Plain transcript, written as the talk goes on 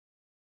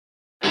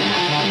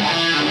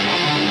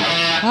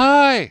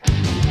Hi.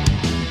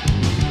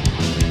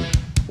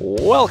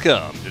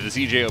 Welcome to the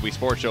CJOB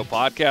Sports Show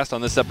podcast.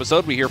 On this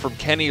episode, we hear from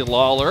Kenny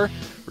Lawler,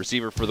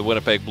 receiver for the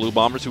Winnipeg Blue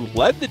Bombers, who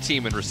led the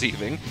team in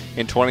receiving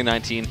in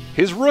 2019.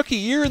 His rookie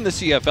year in the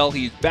CFL,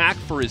 he's back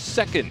for his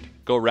second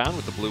go-round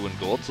with the blue and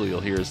gold, so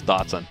you'll hear his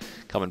thoughts on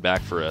coming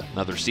back for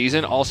another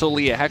season. Also,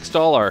 Leah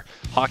Hextall, our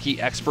hockey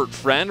expert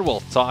friend,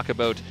 will talk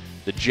about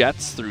the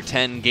Jets through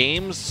 10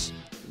 games,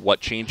 what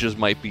changes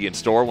might be in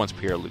store once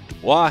Pierre-Luc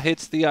Dubois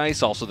hits the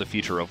ice, also the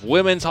future of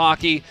women's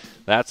hockey.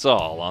 That's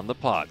all on the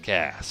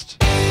podcast.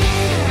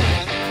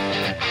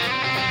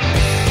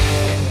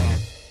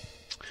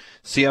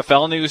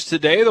 CFL news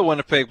today, the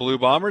Winnipeg Blue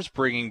Bombers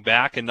bringing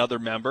back another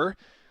member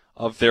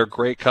of their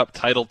Grey Cup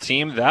title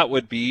team. That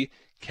would be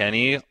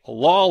Kenny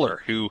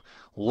Lawler, who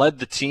led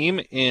the team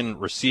in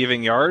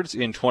receiving yards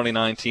in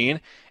 2019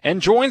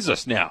 and joins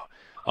us now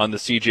on the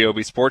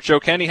CJOB Sports Show.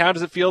 Kenny, how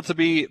does it feel to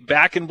be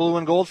back in blue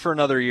and gold for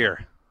another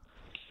year?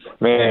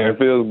 Man, it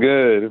feels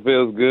good. It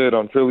feels good.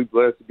 I'm truly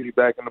blessed to be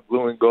back in the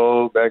blue and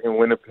gold, back in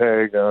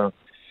Winnipeg. Man,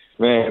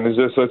 it's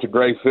just such a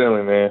great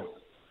feeling, man.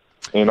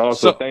 And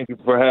also, thank you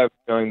for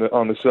having me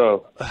on the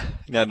show.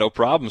 Yeah, no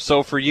problem.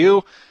 So for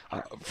you,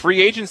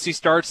 free agency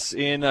starts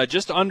in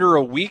just under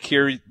a week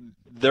here.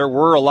 There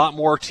were a lot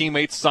more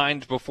teammates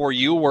signed before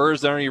you were. Is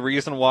there any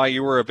reason why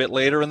you were a bit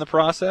later in the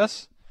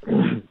process?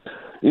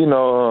 You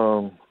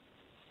know,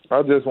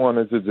 I just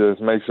wanted to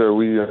just make sure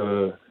we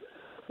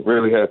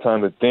really had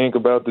time to think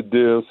about the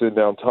deal, sit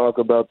down, talk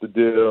about the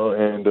deal,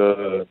 and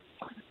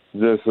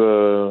just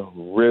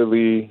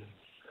really,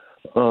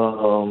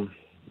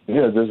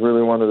 just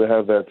really wanted to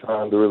have that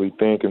time to really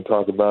think and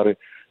talk about it.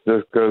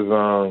 Just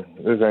because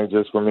this ain't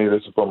just for me,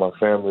 this is for my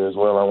family as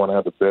well. I want to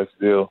have the best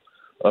deal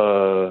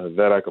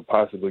that I could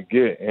possibly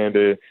get, and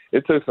it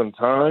took some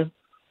time,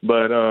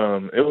 but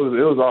it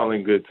was all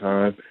in good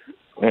time.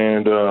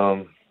 And,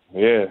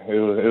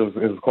 it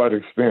was quite an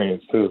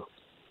experience, too.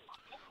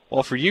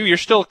 Well, for you, you're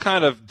still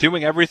kind of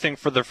doing everything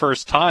for the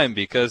first time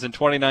because in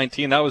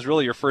 2019, that was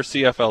really your first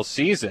CFL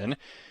season.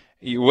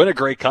 You win a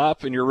Grey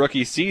Cup in your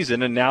rookie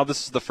season, and now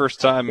this is the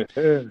first time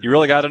you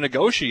really got to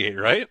negotiate,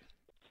 right?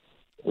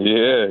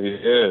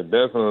 Yeah,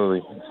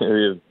 definitely.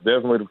 It's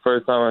definitely the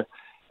first time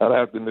I'd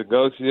have to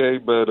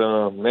negotiate, but,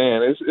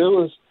 man, it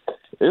was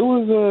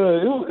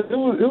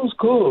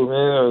cool,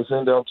 man. I was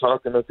sitting down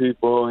talking to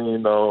people, you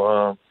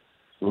know,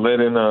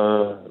 letting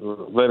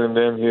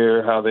them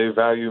hear how they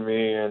value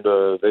me, and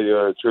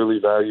they truly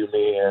value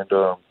me, and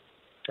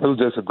it was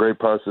just a great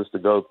process to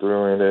go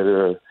through, and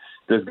it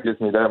just gets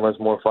me that much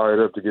more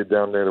fired up to get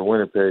down there to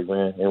Winnipeg,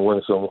 man, and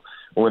win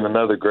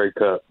another Grey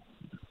Cup.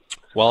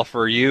 Well,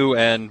 for you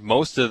and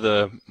most of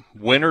the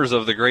winners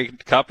of the Grey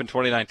Cup in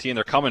 2019,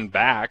 they're coming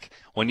back.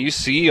 When you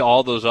see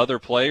all those other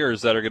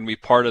players that are going to be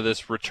part of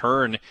this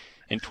return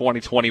in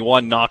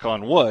 2021, knock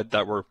on wood,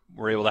 that we're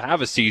able to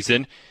have a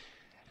season,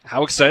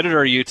 how excited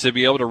are you to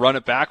be able to run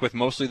it back with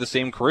mostly the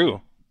same crew?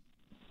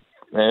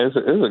 Man, it's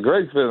a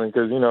great feeling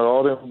because, you know,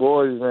 all them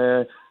boys,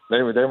 man,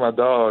 they're my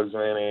dogs,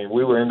 man, and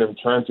we were in them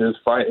trenches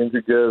fighting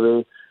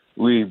together.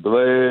 We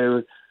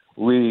bled.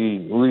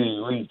 We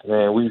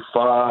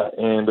fought,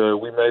 and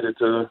we made it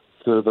to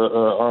the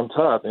on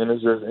top, and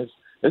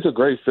it's a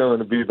great feeling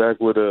to be back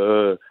with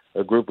a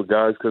group of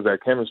guys because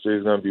that chemistry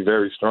is going to be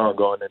very strong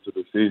going into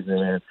the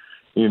season, and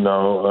you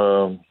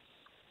know,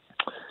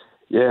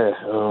 we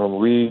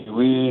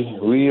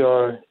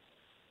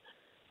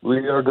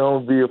are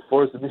going to be a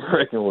force to be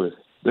reckoned with,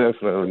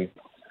 definitely.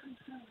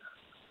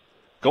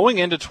 Going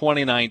into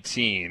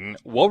 2019,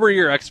 what were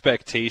your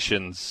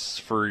expectations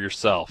for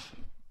yourself?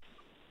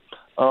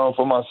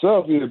 For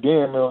myself, it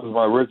was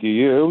my rookie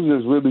year. It was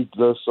just really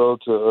just so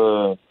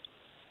to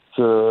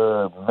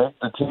make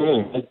the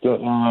team,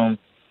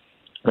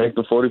 make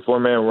the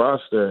 44-man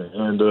roster,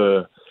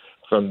 and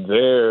from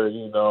there,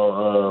 you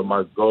know,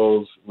 my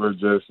goals were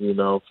just, you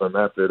know, from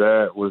after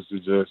that was to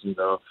just, you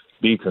know,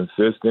 be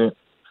consistent,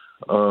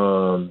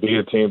 be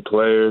a team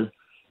player,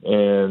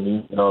 and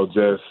you know,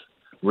 just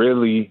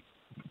really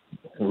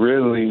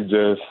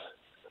just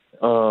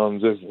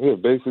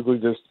basically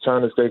just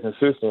trying to stay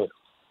consistent.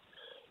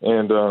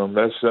 And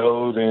that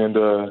showed, and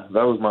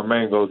that was my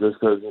main goal just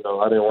because, you know,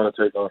 I didn't want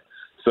to take on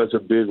such a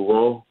big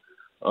role.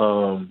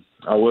 I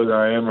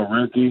am a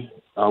rookie.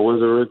 I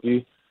was a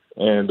rookie.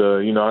 And,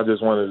 you know, I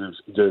just wanted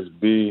to just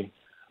be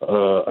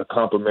a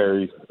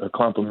complimentary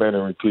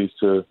piece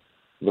to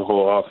the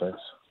whole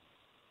offense.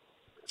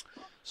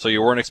 So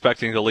you weren't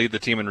expecting to lead the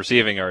team in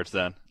receiving yards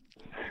then?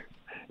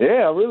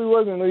 Yeah, I really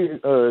wasn't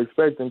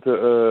expecting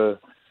to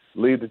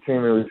lead the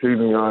team in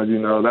receiving yards. You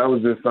know, that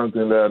was just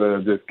something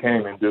that just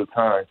came in due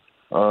time.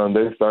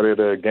 They started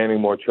gaining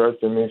more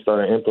trust in me,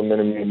 started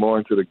implementing me more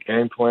into the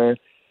game plan,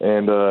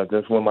 and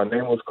just when my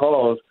name was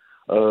called,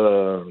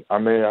 I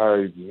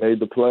made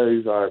the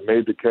plays, I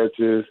made the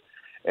catches,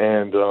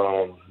 and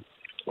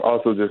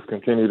also just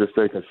continued to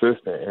stay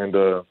consistent. And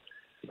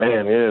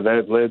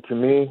that led to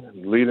me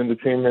leading the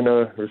team in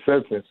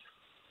receptions.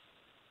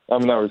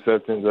 I'm not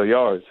receptions,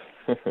 yards.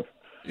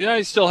 Yeah,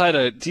 he still had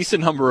a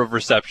decent number of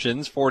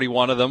receptions,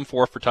 41 of them,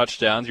 4 for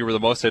touchdowns. You were the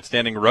most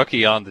outstanding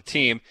rookie on the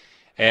team,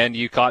 and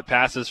you caught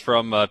passes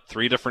from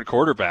 3 different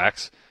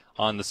quarterbacks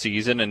on the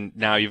season, and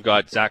now you've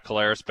got Zach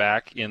Collaros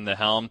back in the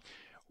helm.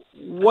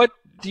 What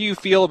do you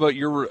feel about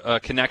your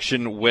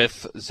connection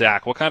with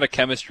Zach? What kind of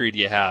chemistry do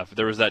you have?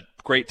 There was that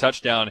great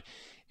touchdown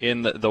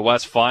in the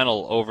West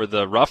Final over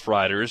the Rough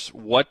Riders.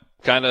 What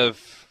kind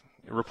of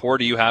rapport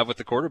do you have with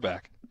the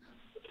quarterback?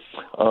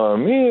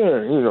 Me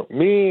and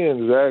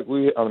Zach,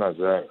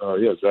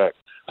 Zach.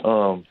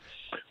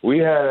 We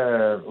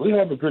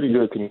have a pretty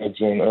good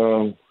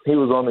connection. He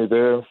was only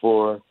there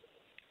for,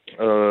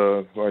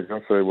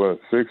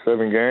 6,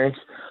 7 games.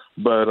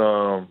 But,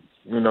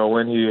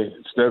 when he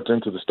stepped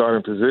into the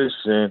starting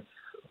position,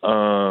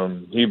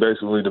 he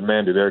basically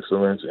demanded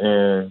excellence,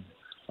 and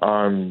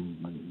I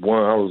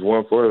was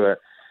one for that.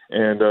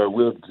 And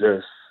we'll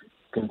just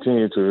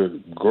continue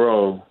to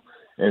grow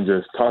and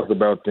just talk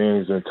about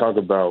things and talk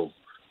about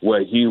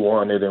what he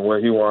wanted and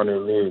what he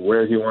wanted me,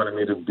 where he wanted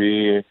me to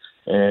be,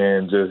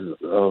 and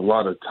just a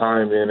lot of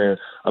time in it.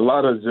 A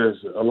lot of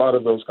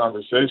those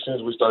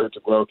conversations, we started to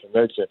grow a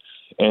connection.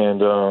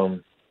 And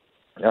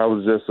I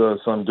was just a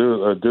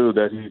dude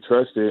that he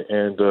trusted,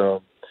 and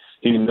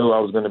he knew I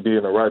was going to be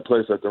in the right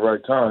place at the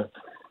right time.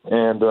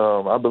 And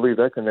I believe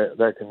that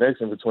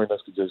connection between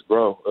us could just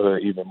grow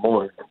even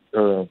more.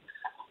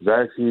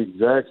 Zach,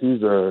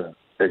 he's a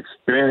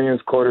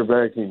experienced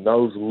quarterback. He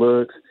knows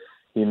looks.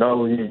 He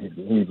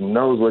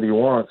knows what he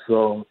wants.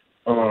 So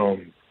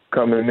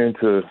coming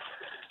into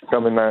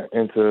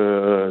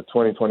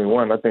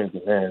 2021, I think,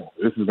 man,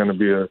 this is going to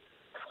be a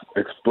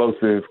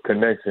explosive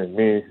connection.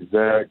 Me,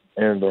 Zach,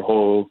 and the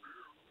whole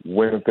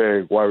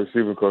Winnipeg wide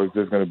receiver coach is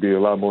just going to be a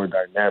lot more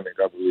dynamic,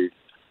 I believe,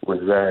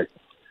 with Zach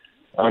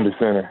under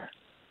center.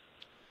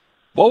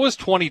 What was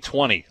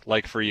 2020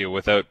 like for you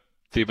without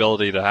the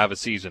ability to have a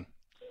season?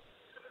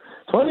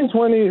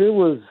 2020, it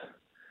was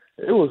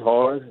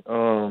hard.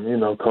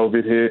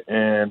 COVID hit,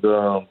 and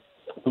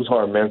it was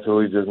hard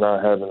mentally, just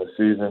not having a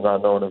season,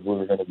 not knowing if we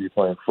were going to be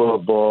playing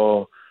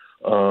football.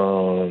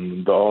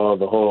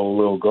 The whole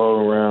little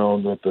go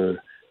around with the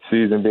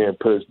season being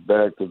pushed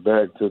back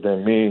to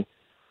then me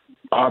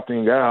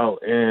opting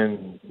out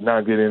and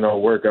not getting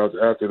no workouts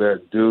after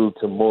that due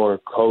to more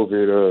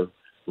COVID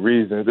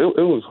reasons. It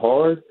was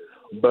hard,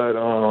 but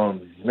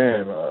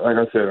man, like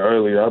I said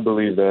earlier, I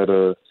believe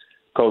that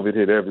COVID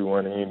hit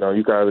everyone, and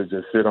you gotta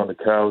just sit on the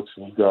couch,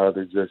 and you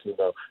gotta just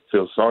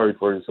feel sorry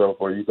for yourself,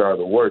 or you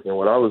gotta work. And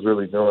what I was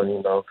really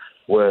doing,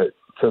 what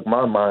took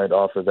my mind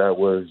off of that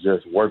was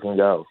just working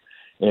out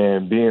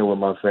and being with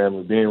my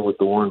family, being with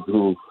the ones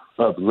who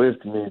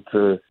uplift me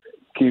to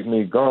keep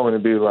me going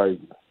and be like,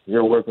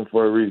 you're working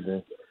for a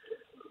reason.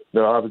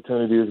 The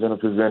opportunity is going to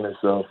present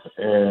itself,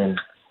 and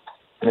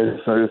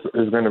it's going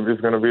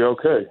to be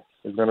okay.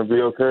 It's going to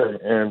be okay.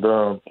 And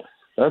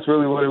that's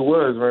really what it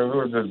was, man. We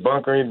were just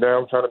bunkering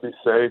down, trying to be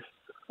safe,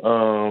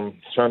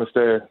 trying to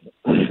stay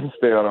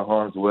out of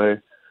harm's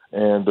way,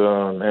 and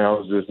I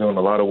was just doing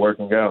a lot of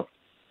working out.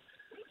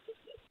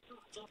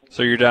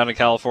 So you're down in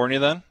California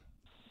then?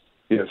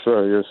 Yes,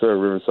 sir.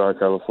 Riverside,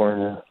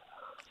 California.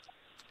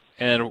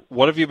 And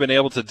what have you been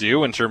able to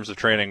do in terms of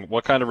training?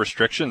 What kind of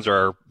restrictions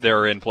are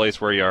there in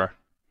place where you are?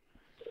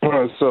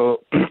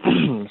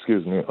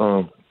 Excuse me.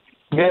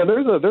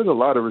 There's a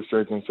lot of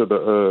restrictions to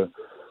the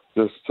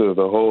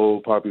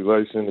whole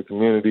population, the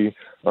community.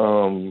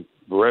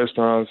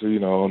 Restaurants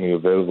are only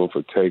available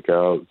for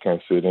takeout.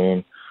 Can't sit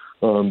in.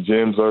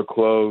 Gyms are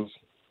closed.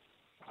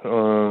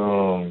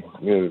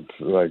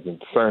 Like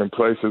certain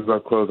places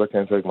are closed. I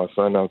can't take my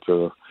son out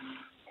to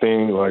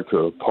things like to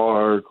a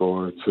park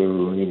or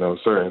to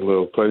certain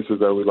little places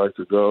that we like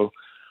to go.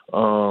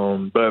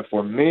 But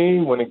for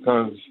me, when it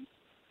comes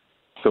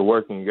to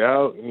working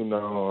out,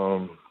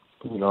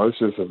 it's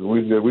just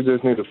we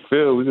just need a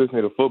field. We just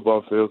need a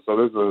football field. So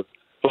there's a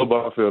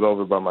football field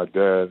over by my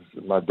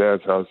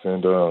dad's house,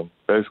 and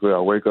basically I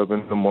wake up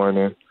in the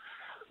morning,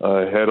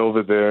 head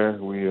over there.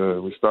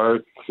 We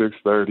start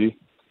 6:30,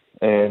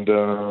 and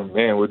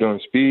man, we're doing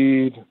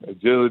speed,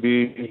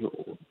 agility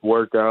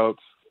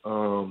workouts.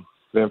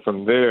 Then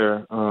from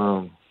there,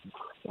 one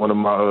of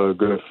my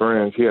good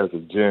friends, he has a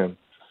gym,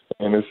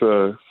 and it's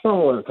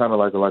somewhat kind of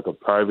like a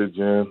private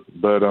gym,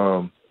 but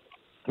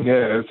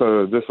it's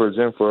just for a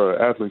gym for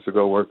athletes to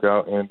go work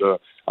out, and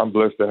I'm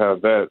blessed to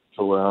have that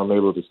to where I'm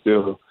able to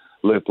still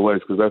lift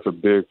weights, because that's a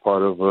big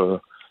part of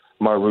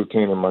my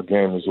routine and my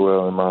game as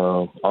well, in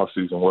my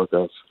off-season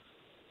workouts.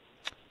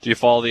 Do you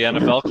follow the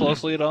NFL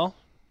closely at all?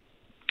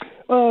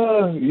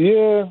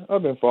 Yeah,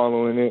 I've been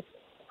following it.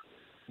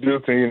 Due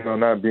to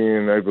not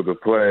being able to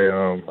play,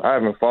 I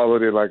haven't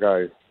followed it like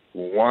I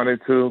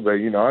wanted to, but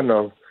I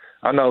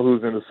know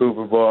who's in the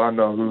Super Bowl. I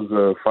know who's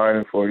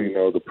fighting for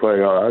the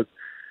playoffs.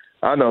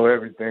 I know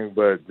everything,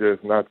 but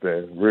just not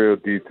the real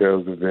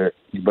details of it.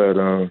 But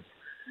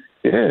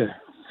yeah.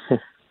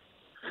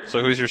 So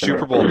who's your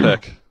Super Bowl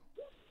pick?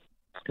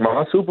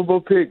 My Super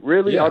Bowl pick?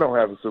 Really? Yeah. I don't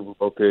have a Super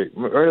Bowl pick.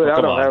 Really,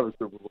 I don't have a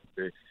Super Bowl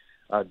pick.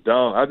 I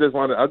don't. I just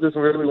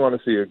really want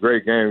to see a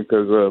great game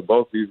because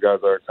both these guys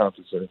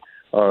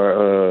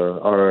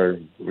are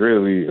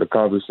really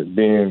accomplishing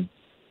being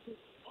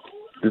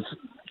just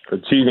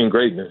achieving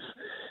greatness.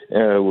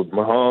 With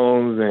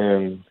Mahomes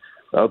and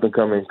the up and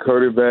coming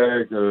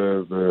quarterback,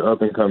 the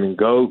up and coming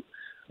GOAT,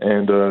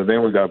 and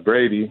then we got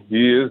Brady.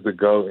 He is the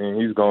GOAT,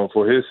 and he's going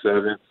for his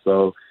 7th.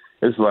 So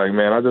it's like,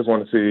 man, I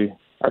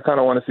kind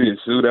of want to see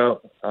a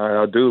shootout.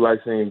 I do like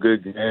seeing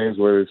good games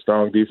where there's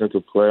strong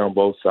defensive play on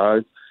both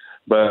sides.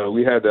 But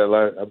we had that,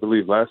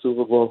 last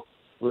Super Bowl.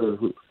 I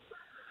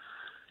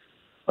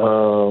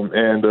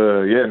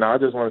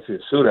just want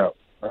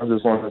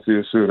to see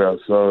a shootout.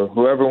 So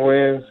whoever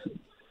wins,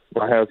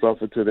 my hat's off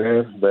to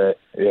them. But,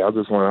 yeah, I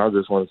just want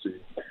to see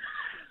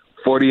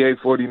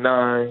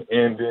 48-49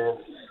 and then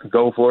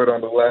go for it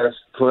on the last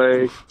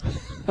play.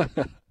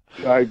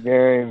 Tight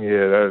game.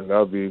 Yeah,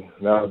 that'll be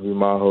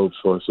my hopes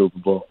for a Super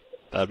Bowl.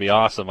 That'd be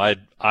awesome.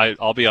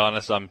 I'll be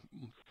honest, I'm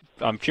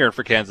cheering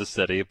for Kansas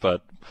City,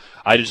 but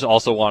I just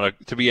also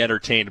want to be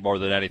entertained more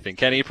than anything.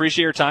 Kenny,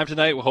 appreciate your time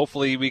tonight.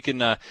 Hopefully we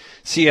can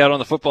see you out on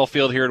the football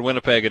field here in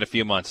Winnipeg in a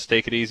few months.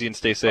 Take it easy and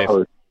stay safe.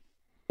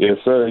 Yes,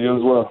 sir. You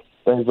as well.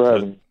 Thanks for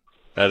having me.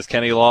 That is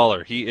Kenny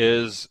Lawler. He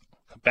is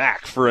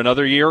back for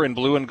another year in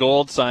blue and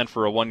gold, signed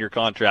for a 1-year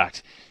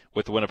contract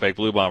with the Winnipeg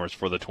Blue Bombers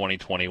for the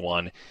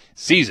 2021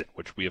 season,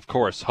 which we, of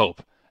course,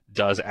 hope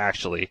does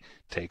actually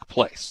take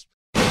place.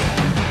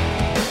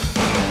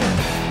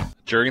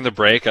 During the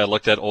break, I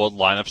looked at old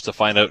lineups to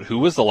find out who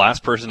was the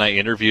last person I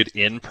interviewed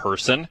in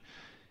person.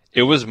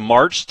 It was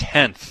March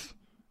 10th,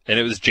 and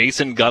it was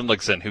Jason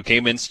Gundlickson, who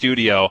came in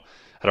studio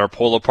at our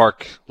Polo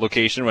Park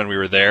location when we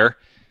were there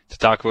to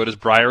talk about his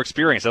Brier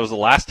experience. That was the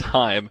last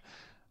time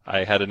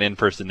I had an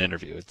in-person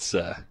interview. It's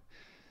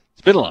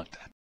been a long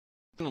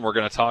time. We're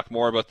going to talk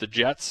more about the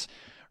Jets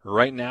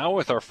right now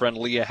with our friend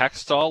Leah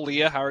Hextall.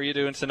 Leah, how are you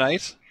doing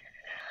tonight?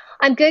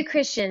 I'm good,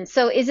 Christian.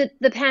 So is it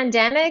the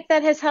pandemic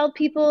that has held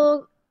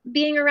people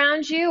being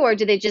around you, or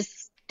do they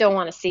just don't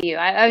want to see you?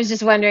 I was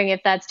just wondering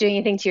if that's doing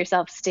anything to your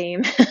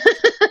self-esteem.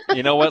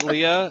 You know what,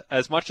 Leah?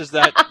 As much as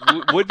that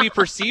would be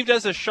perceived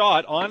as a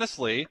shot,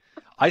 honestly,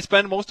 I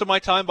spend most of my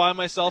time by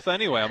myself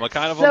anyway. I'm a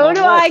kind of a lone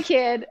wolf. I,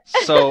 kid.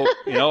 So,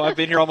 I've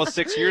been here almost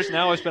 6 years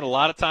now. I spend a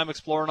lot of time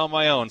exploring on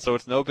my own, so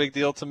it's no big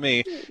deal to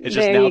me. It's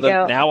just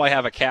now I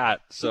have a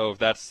cat, so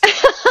that's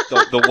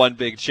the one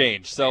big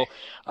change. So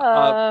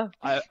I'm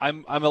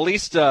at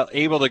least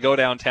able to go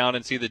downtown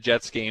and see the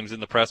Jets games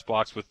in the press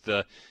box with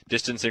the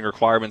distancing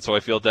requirements, so I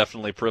feel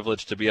definitely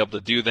privileged to be able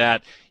to do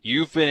that.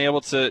 You've been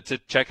able to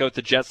check out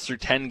the Jets through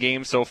 10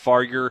 games so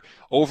far. Your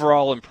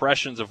overall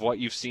impressions of what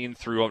you've seen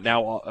through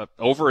now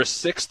over a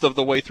sixth of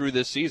the way through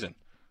this season.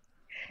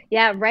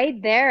 Yeah, right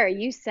there.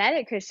 You said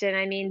it, Christian.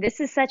 I mean, this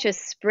is such a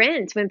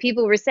sprint. When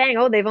people were saying,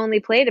 oh, they've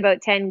only played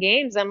about 10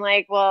 games, I'm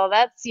like, well,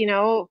 that's,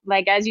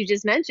 as you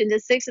just mentioned, a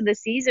sixth of the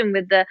season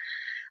with the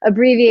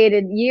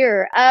abbreviated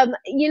year.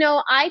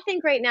 I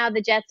think right now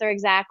the Jets are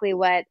exactly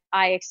what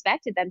I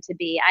expected them to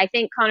be. I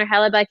think Connor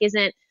Hellebuck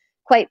isn't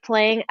quite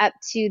playing up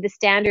to the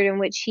standard in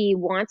which he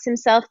wants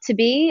himself to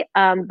be,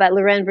 but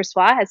Laurent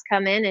Brossoit has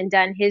come in and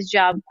done his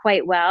job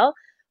quite well.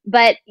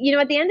 But,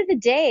 at the end of the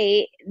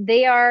day,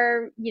 they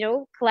are,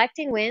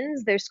 collecting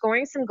wins. They're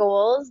scoring some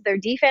goals. Their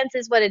defense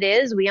is what it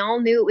is. We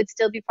all knew it would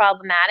still be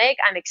problematic.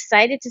 I'm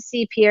excited to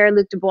see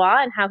Pierre-Luc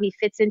Dubois and how he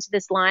fits into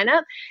this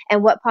lineup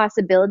and what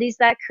possibilities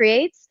that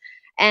creates.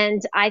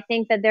 And I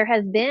think that there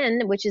has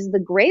been, which is the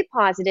great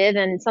positive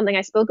and something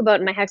I spoke about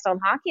in my Hextall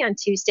Hockey on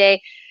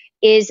Tuesday,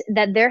 is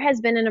that there has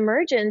been an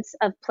emergence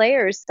of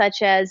players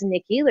such as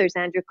Nick Ehlers,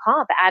 Andrew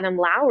Kopp, Adam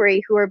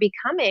Lowry, who are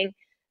becoming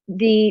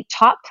the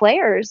top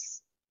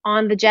players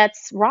on the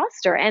Jets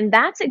roster. And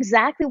that's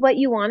exactly what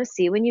you want to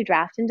see when you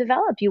draft and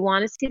develop. You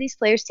want to see these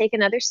players take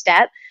another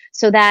step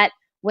so that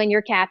when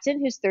your captain,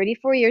 who's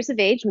 34 years of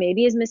age,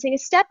 maybe is missing a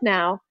step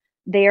now,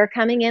 they are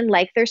coming in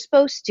like they're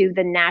supposed to,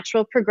 the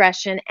natural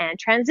progression and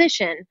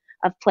transition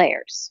of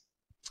players.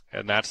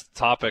 And that's the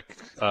topic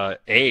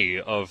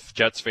of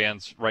Jets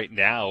fans right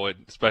now,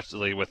 and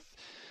especially with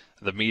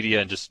the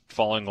media and just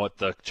following what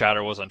the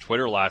chatter was on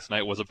Twitter last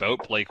night, was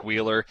about Blake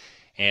Wheeler.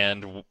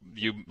 And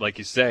you, like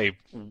you say,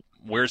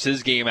 where's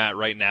his game at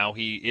right now?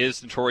 He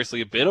is notoriously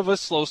a bit of a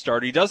slow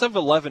starter. He does have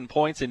 11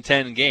 points in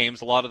 10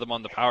 games, a lot of them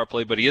on the power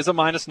play, but he is a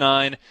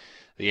 -9.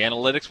 The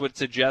analytics would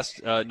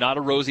suggest not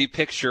a rosy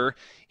picture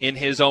in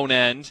his own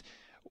end.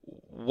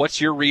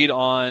 What's your read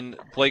on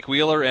Blake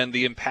Wheeler and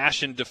the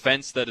impassioned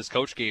defense that his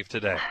coach gave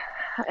today?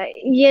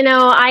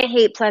 I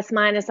hate plus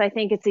minus. I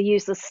think it's a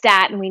useless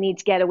stat and we need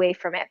to get away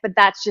from it, but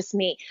that's just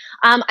me.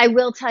 I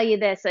will tell you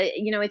this,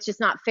 it's just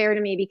not fair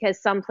to me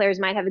because some players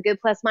might have a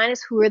good plus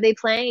minus. Who are they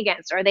playing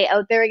against? Are they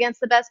out there against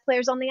the best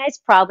players on the ice?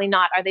 Probably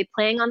not. Are they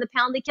playing on the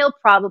penalty kill?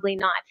 Probably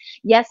not.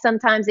 Yes,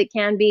 sometimes it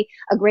can be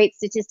a great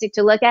statistic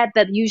to look at,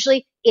 but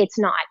usually it's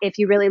not if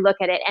you really look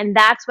at it. And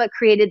that's what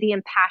created the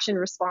impassioned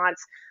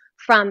response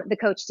from the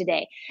coach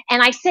today.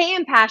 And I say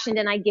impassioned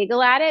and I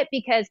giggle at it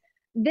because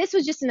this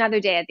was just another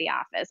day at the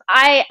office.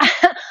 I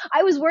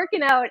I was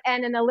working out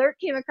and an alert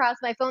came across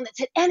my phone that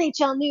said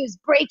NHL news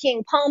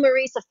breaking, Paul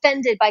Maurice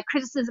offended by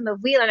criticism of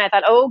Wheeler. And I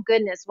thought, oh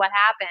goodness, what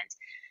happened?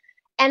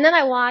 And then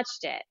I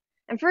watched it.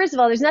 And first of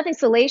all, there's nothing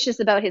salacious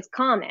about his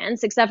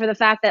comments, except for the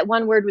fact that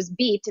one word was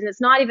beeped, and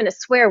it's not even a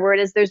swear word,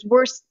 as there's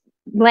worse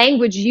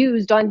language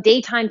used on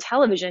daytime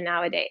television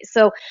nowadays.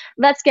 So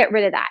let's get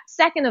rid of that.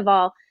 Second of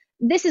all,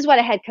 this is what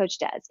a head coach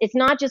does. It's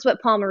not just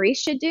what Paul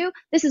Maurice should do.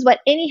 This is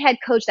what any head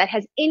coach that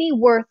has any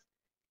worth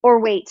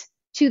or weight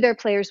to their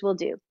players will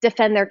do: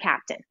 defend their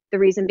captain. The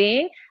reason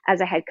being,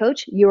 as a head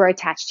coach, you are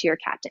attached to your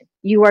captain.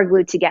 You are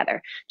glued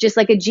together, just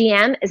like a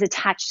GM is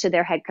attached to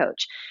their head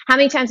coach. How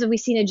many times have we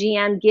seen a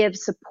GM give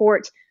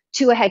support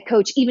to a head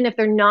coach, even if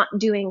they're not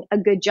doing a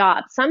good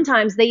job?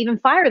 Sometimes they even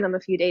fire them a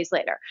few days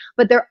later,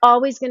 but they're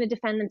always going to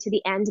defend them to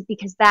the end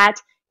because that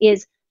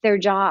is their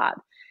job.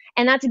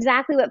 And that's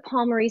exactly what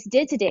Paul Maurice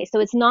did today. So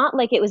it's not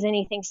like it was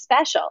anything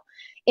special.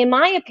 In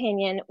my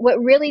opinion,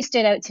 what really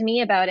stood out to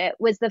me about it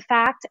was the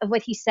fact of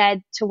what he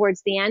said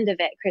towards the end of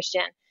it,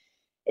 Christian,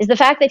 is the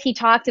fact that he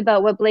talked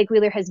about what Blake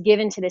Wheeler has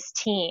given to this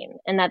team,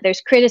 and that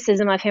there's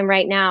criticism of him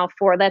right now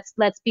for,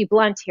 let's be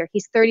blunt here,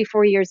 he's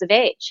 34 years of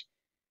age.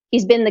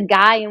 He's been the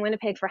guy in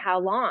Winnipeg for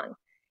how long?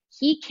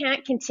 He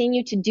can't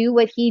continue to do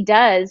what he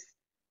does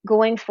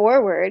going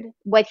forward,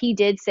 what he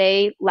did,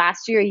 say,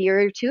 last year, a year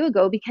or two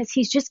ago, because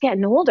he's just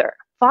getting older.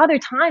 Father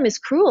time is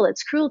cruel.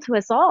 It's cruel to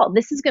us all.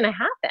 This is going to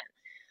happen.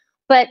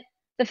 But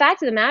the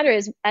fact of the matter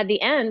is, at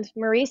the end,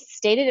 Maurice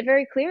stated it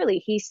very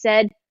clearly. He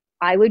said,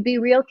 I would be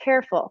real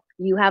careful.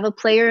 You have a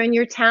player in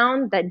your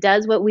town that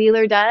does what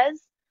Wheeler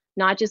does,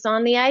 not just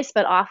on the ice,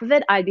 but off of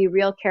it. I'd be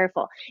real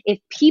careful. If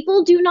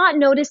people do not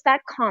notice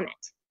that comment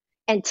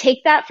and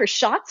take that for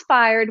shots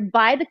fired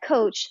by the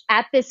coach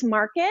at this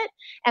market,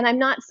 and I'm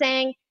not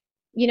saying,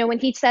 when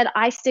he said,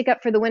 I stick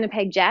up for the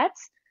Winnipeg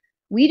Jets,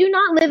 we do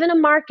not live in a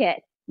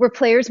market where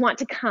players want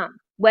to come.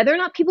 Whether or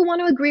not people want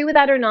to agree with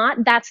that or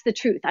not, that's the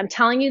truth. I'm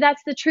telling you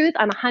that's the truth.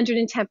 I'm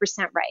 110%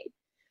 right.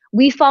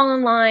 We fall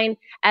in line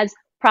as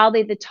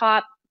probably the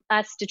top,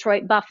 us,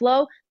 Detroit,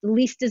 Buffalo, the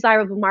least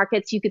desirable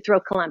markets. You could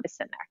throw Columbus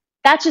in there.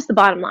 That's just the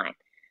bottom line.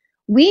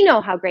 We know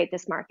how great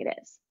this market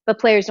is, but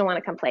players don't want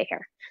to come play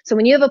here. So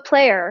when you have a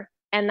player,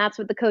 and that's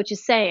what the coach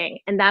is saying,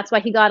 and that's why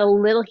he got a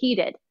little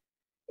heated,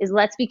 is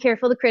let's be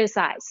careful to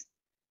criticize.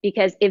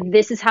 Because if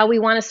this is how we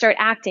want to start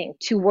acting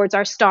towards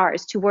our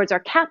stars, towards our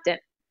captain,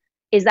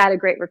 is that a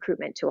great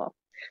recruitment tool?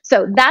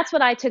 So that's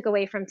what I took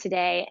away from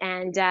today.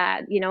 And,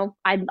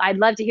 I'd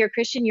love to hear,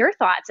 Christian, your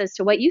thoughts as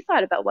to what you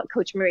thought about what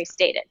Coach Maurice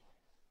stated.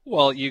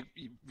 Well,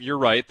 you're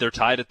right. They're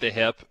tied at the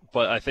hip,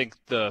 but I think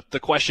the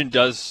question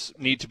does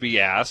need to be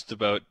asked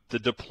about the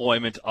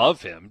deployment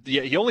of him.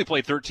 He only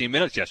played 13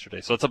 minutes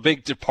yesterday, so it's a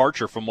big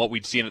departure from what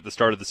we'd seen at the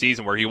start of the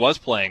season, where he was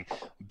playing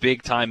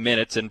big-time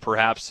minutes, and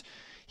perhaps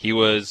he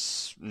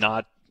was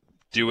not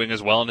doing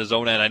as well in his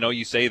own end. I know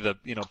you say the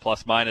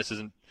plus-minus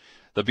isn't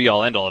the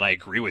be-all, end-all, and I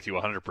agree with you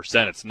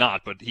 100%. It's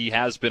not, but he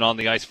has been on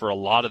the ice for a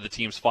lot of the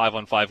team's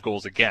 5-on-5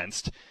 goals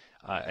against.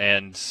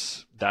 And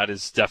that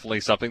is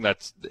definitely something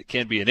that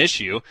can be an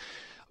issue.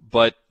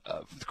 But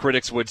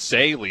critics would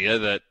say, Leah,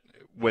 that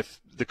with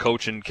the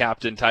coach and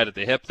captain tied at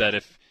the hip, that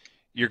if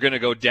you're going to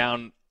go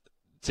down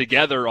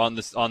together on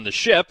the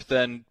ship,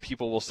 then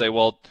people will say,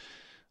 well,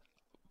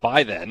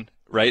 bye then,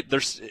 right?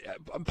 There's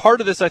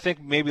part of this, I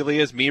think, maybe,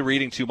 Leah, is me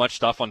reading too much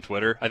stuff on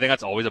Twitter. I think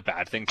that's always a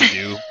bad thing to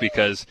do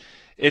because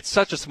it's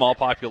such a small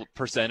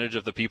percentage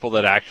of the people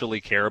that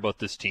actually care about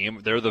this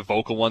team. They're the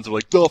vocal ones who are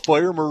like,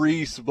 fire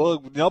Maurice,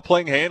 not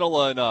playing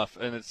Heinola enough.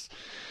 And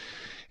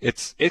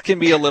it can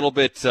be a little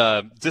bit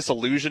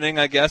disillusioning,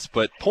 I guess.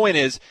 But point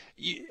is,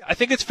 I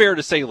think it's fair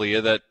to say,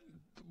 Leah, that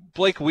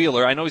Blake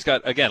Wheeler, I know he's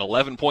got, again,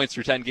 11 points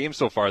through 10 games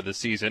so far this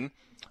season,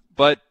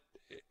 but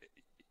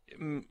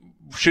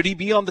should he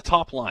be on the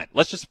top line?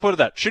 Let's just put it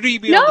that. Should he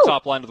be on the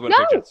top line of the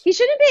Winnipeg Jets? No, he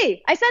shouldn't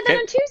be. I said that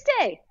on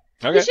Tuesday.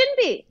 Okay. He shouldn't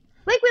be.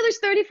 Blake Wheeler's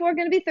 34,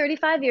 going to be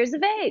 35 years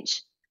of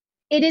age.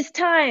 It is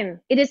time.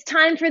 It is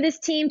time for this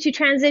team to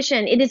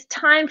transition. It is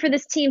time for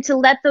this team to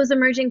let those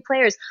emerging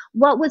players.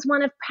 What was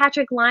one of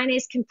Patrick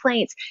Laine's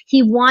complaints?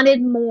 He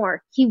wanted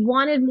more. He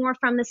wanted more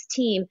from this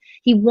team.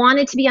 He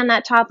wanted to be on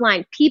that top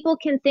line. People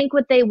can think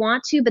what they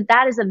want to, but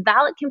that is a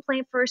valid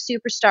complaint for a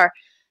superstar.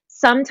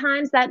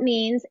 Sometimes that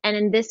means, and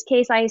in this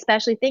case, I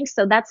especially think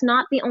so, that's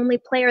not the only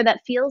player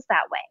that feels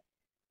that way.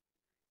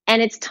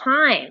 And it's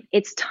time.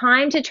 It's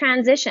time to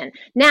transition.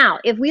 Now,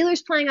 if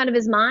Wheeler's playing out of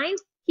his mind,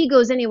 he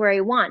goes anywhere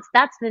he wants.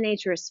 That's the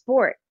nature of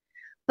sport.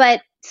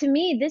 But to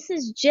me, this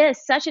is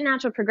just such a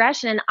natural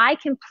progression. And I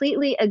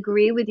completely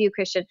agree with you,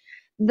 Christian.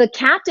 The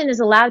captain is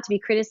allowed to be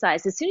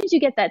criticized. As soon as you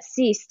get that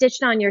C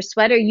stitched on your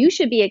sweater, you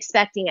should be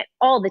expecting it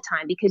all the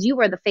time because you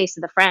are the face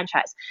of the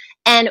franchise.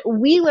 And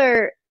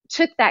Wheeler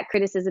took that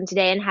criticism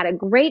today and had a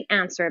great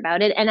answer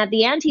about it. And at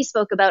the end, he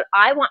spoke about,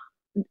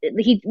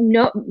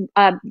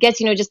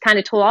 just kind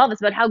of told all of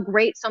us about how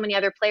great so many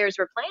other players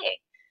were playing.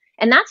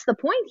 And that's the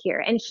point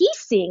here. And he's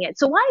seeing it.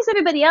 So why is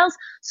everybody else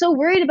so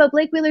worried about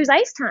Blake Wheeler's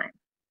ice time?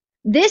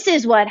 This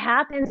is what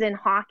happens in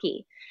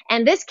hockey.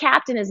 And this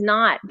captain is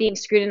not being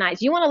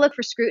scrutinized. You want to look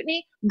for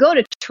scrutiny? Go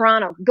to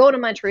Toronto. Go to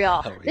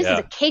Montreal. This is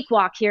a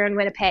cakewalk here in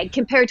Winnipeg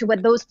compared to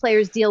what those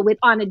players deal with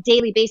on a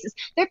daily basis.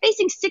 They're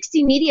facing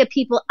 60 media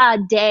people a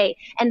day,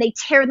 and they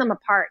tear them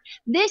apart.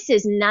 This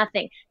is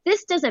nothing.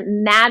 This doesn't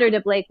matter to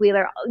Blake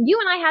Wheeler. You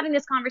and I having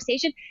this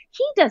conversation,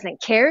 he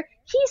doesn't care.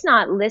 He's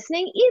not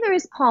listening. Either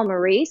is Paul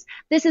Maurice.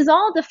 This is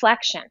all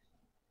deflection.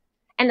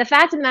 And the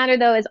fact of the matter,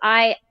 though, is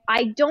I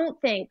don't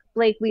think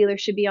Blake Wheeler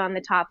should be on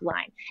the top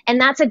line.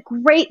 And that's a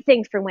great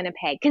thing for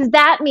Winnipeg, because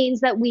that means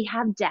that we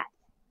have depth.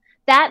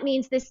 That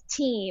means this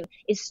team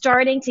is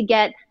starting to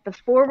get the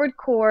forward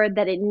core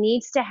that it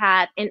needs to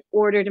have in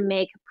order to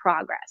make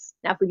progress.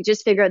 Now, if we could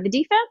just figure out the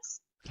defense,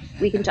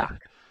 we can talk.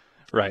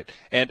 Right.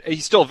 And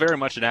he's still very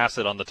much an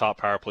asset on the top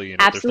power play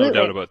unit. Absolutely. There's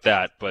no doubt about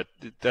that. But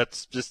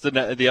that's just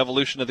the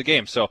evolution of the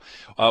game. So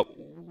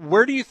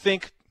where do you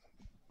think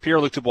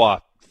Pierre-Luc Dubois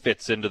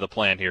fits into the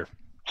plan here?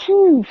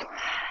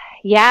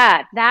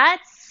 Yeah,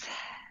 that's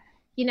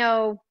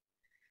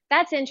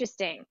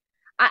interesting.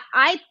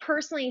 I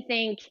personally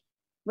think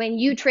when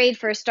you trade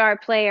for a star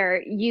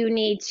player, you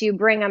need to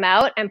bring him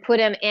out and put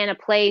him in a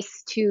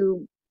place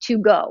to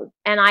go.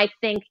 And I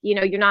think,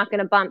 you're not going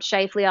to bump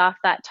Scheifele off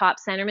that top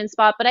centerman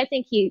spot, but I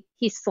think he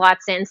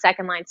slots in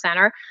second line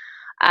center.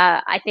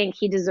 I think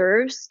he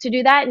deserves to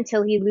do that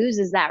until he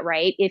loses that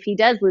right, if he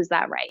does lose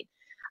that right.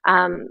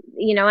 And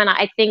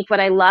I think what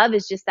I love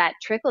is just that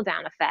trickle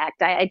down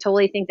effect. I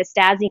totally think that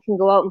Stastny can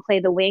go out and play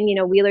the wing.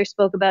 Wheeler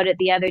spoke about it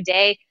the other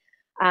day.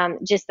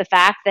 Just the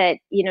fact that,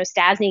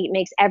 Stastny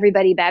makes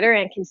everybody better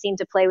and can seem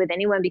to play with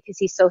anyone because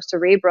he's so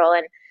cerebral.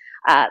 And,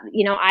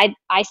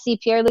 I see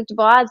Pierre-Luc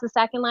Dubois as the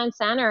second line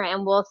center,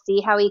 and we'll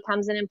see how he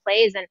comes in and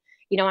plays. And,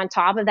 on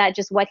top of that,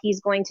 just what he's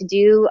going to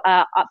do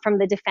from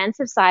the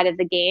defensive side of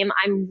the game.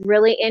 I'm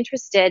really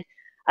interested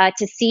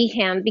to see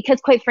him because,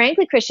 quite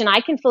frankly, Christian,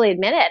 I can fully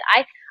admit it.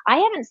 I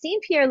haven't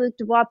seen Pierre-Luc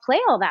Dubois play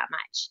all that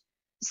much.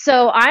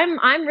 So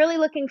I'm really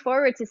looking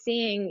forward to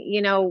seeing,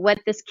 what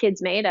this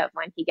kid's made of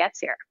when he gets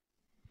here.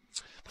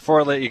 Before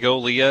I let you go,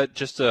 Leah,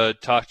 just to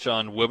touch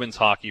on women's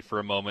hockey for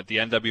a moment. The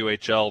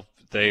NWHL,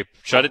 they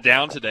shut it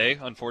down today,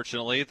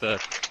 unfortunately.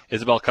 The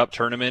Isabel Cup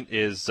tournament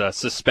is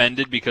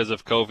suspended because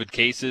of COVID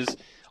cases.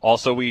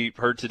 Also, we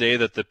heard today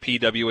that the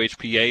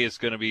PWHPA is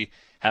going to be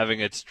having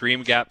its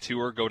Dream Gap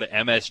Tour go to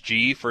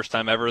MSG. First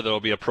time ever there will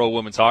be a pro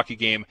women's hockey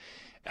game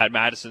at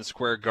Madison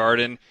Square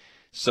Garden.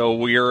 So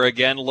we are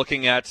again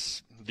looking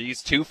at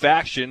these two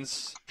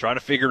factions, trying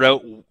to figure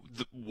out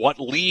what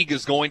league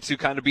is going to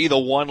kind of be the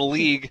one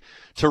league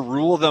to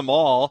rule them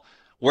all.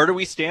 Where do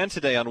we stand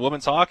today on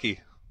women's hockey?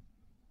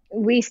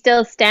 We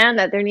still stand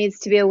that there needs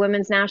to be a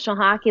women's National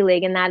Hockey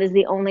League, and that is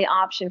the only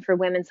option for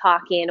women's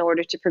hockey in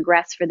order to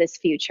progress for this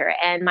future.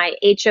 And my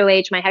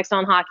HOH, my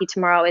Hextall Hockey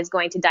tomorrow, is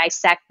going to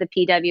dissect the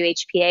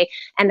PWHPA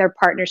and their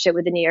partnership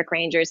with the New York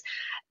Rangers.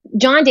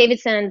 John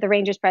Davidson, the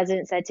Rangers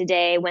president, said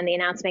today when the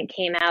announcement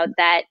came out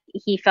that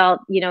he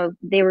felt,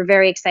 they were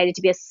very excited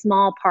to be a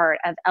small part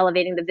of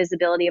elevating the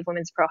visibility of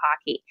women's pro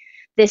hockey.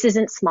 This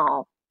isn't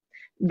small.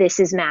 This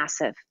is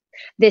massive.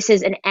 This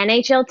is an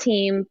NHL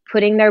team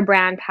putting their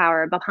brand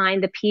power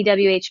behind the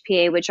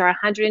PWHPA, which are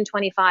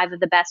 125 of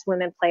the best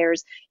women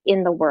players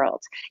in the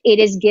world. It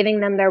is giving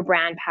them their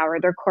brand power,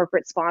 their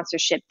corporate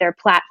sponsorship, their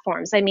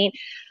platforms. I mean,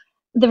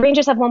 the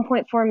Rangers have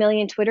 1.4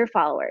 million Twitter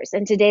followers,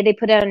 and today they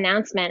put out an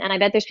announcement, and I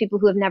bet there's people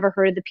who have never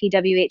heard of the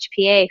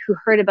PWHPA who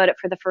heard about it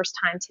for the first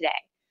time today.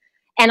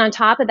 And on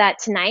top of that,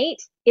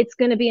 tonight, it's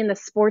going to be in the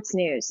sports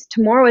news.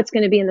 Tomorrow, it's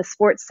going to be in the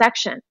sports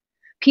section.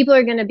 People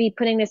are going to be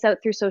putting this out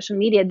through social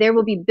media. There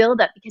will be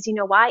buildup because you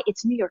know why?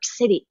 It's New York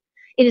City.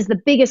 It is the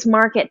biggest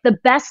market, the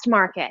best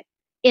market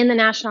in the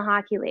National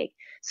Hockey League.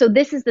 So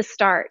this is the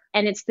start,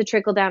 and it's the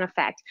trickle-down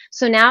effect.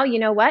 So now, you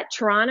know what?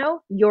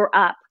 Toronto, you're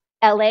up.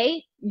 LA,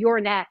 you're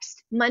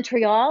next.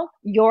 Montreal,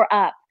 you're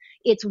up.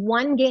 It's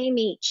one game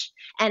each.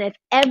 And if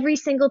every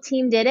single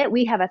team did it,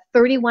 we have a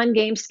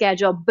 31-game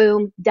schedule.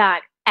 Boom,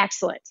 done.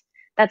 Excellent.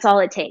 That's all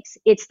it takes.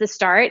 It's the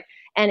start.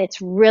 And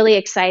it's really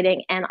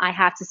exciting. And I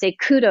have to say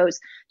kudos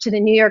to the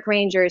New York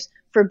Rangers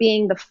for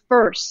being the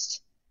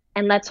first,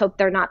 and let's hope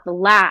they're not the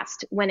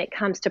last, when it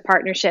comes to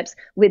partnerships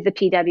with the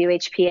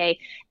PWHPA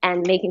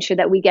and making sure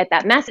that we get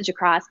that message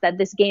across that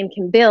this game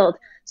can build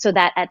so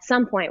that at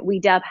some point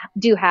we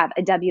do have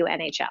a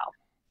WNHL.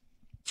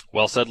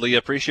 Well said, Leah.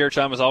 Appreciate your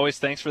time as always.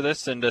 Thanks for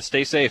this, and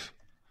stay safe.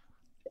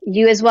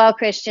 You as well,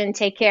 Christian.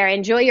 Take care.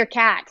 Enjoy your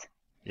cat.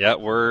 Yeah,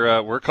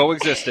 we're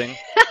coexisting.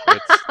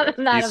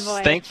 He's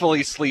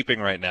thankfully sleeping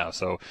right now,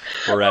 so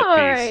we're at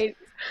peace.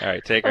 All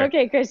right, take care.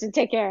 Okay, Christian,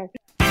 take care.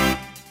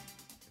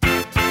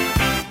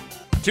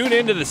 Tune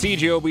in to the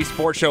CJOB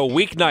Sports Show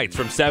weeknights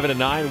from 7 to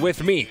 9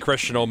 with me,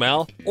 Christian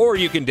O'Mell, or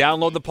you can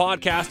download the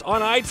podcast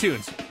on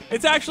iTunes.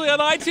 It's actually on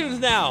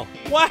iTunes now.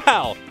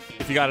 Wow!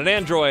 If you got an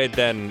Android,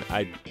 then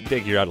I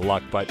think you're out of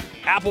luck, but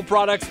Apple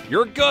products,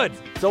 you're good.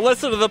 So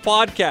listen to the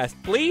podcast.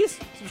 Please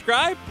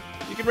subscribe.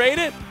 You can rate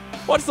it.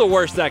 What's the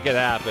worst that could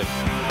happen?